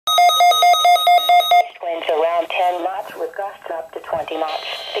10 knots with gusts up to 20 knots,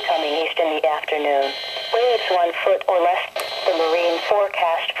 becoming east in the afternoon. Waves 1 foot or less. The marine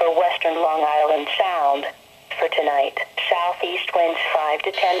forecast for western Long Island Sound for tonight. Southeast winds 5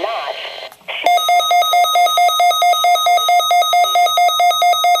 to 10 knots.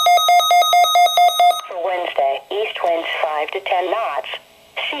 For Wednesday, east winds 5 to 10 knots.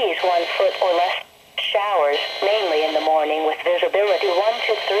 Seas 1 foot or less. Showers, mainly in the morning with visibility 1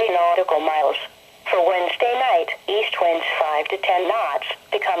 to 3 nautical miles. For Wednesday night, east winds 5 to 10 knots,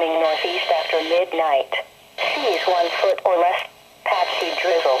 becoming northeast after midnight. Seas 1 foot or less. Patchy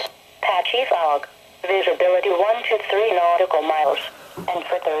drizzle. Patchy fog. Visibility 1 to 3 nautical miles. And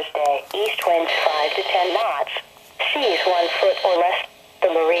for Thursday, east winds 5 to 10 knots. Seas 1 foot or less. The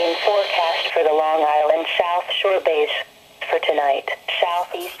marine forecast for the Long Island South Shore base for tonight.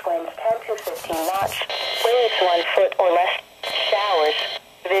 Southeast winds 10 to 15 knots. Waves 1 foot or less. Showers.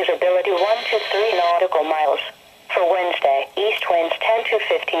 Visibility 1 to 3 nautical miles. For Wednesday, east winds 10 to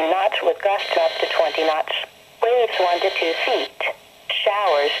 15 knots with gusts up to 20 knots. Waves 1 to 2 feet.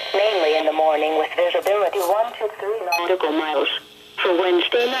 Showers, mainly in the morning with visibility 1 to 3 nautical miles. For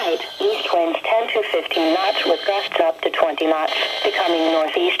Wednesday night, east winds 10 to 15 knots with gusts up to 20 knots, becoming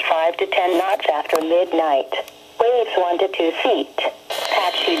northeast 5 to 10 knots after midnight. Waves 1 to 2 feet.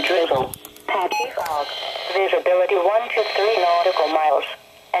 Patchy drizzle. Patchy fog. Visibility 1 to 3 nautical miles.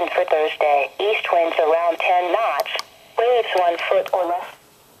 And for Thursday, east winds around 10 knots. Waves 1 foot or less.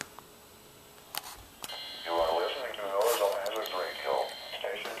 You are listening to Unrecognized Radio,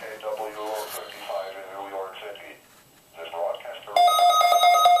 station WR-120 in New York City. This broadcast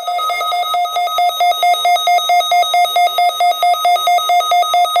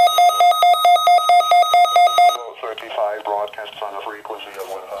WR-35 broadcasts on a frequency of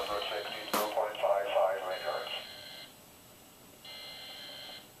 162.55 megahertz.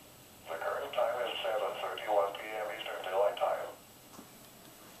 The current time is 7:31 p.m. Eastern Daylight Time.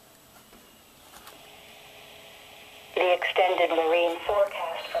 The extended marine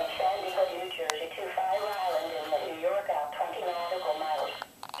forecast from San Diego, New Jersey to Fire Island in New York out 20 nautical miles.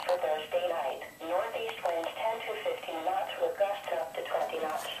 For Thursday night, northeast winds 10 to 15 knots with gusts up to 20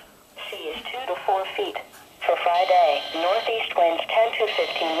 knots. Sea is 2 to 4 feet. For Friday, northeast winds 10 to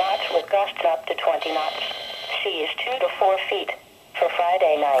 15 knots with gusts up to 20 knots. Sea is 2 to 4 feet. For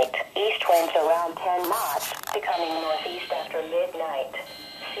Friday night, east winds around 10 knots, becoming northeast after midnight.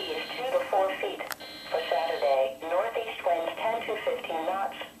 Sea is 2 to 4 feet. For Saturday, northeast winds 10 to 15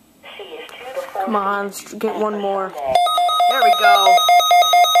 knots. Sea is 2 to 4 Come on, feet. let's get one more. Sunday, There we go.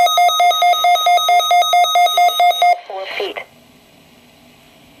 4 feet.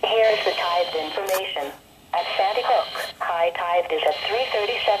 Here's the tide information. At Sandy Hook, high tide is at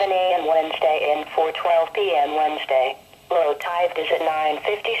 3:37 a.m. Wednesday and 4:12 p.m. Wednesday. Low tide is at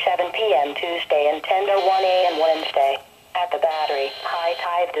 9:57 p.m. Tuesday and 10:01 a.m. Wednesday. At the Battery, high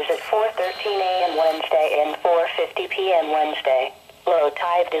tide is at 4:13 a.m. Wednesday and 4:50 p.m. Wednesday. Low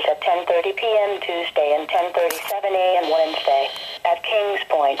tide is at 10:30 p.m. Tuesday and 10:37 a.m. Wednesday. At Kings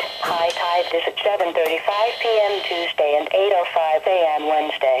Point, high tide is at 7:35 p.m. Tuesday and 8:05 a.m.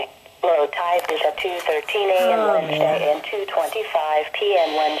 Wednesday. Low tide is at 2:13 a.m. Wednesday and 2:25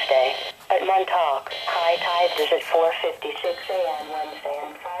 p.m. Wednesday. At Montauk, high tide is at 4:56 a.m. Wednesday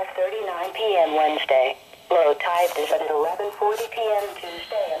and 5:39 p.m. Wednesday. Low tide is at 11:40 p.m.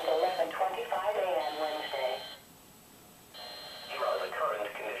 Tuesday and 11:25 a.m. Wednesday. Here are the current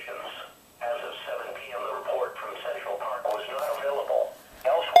conditions. As of 7 p.m., the report from Central Park was not available.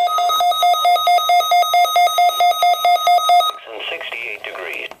 Elsewhere, 68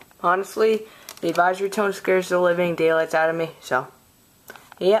 degrees. Honestly, the advisory tone scares the living daylights out of me, so.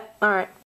 Yep, alright.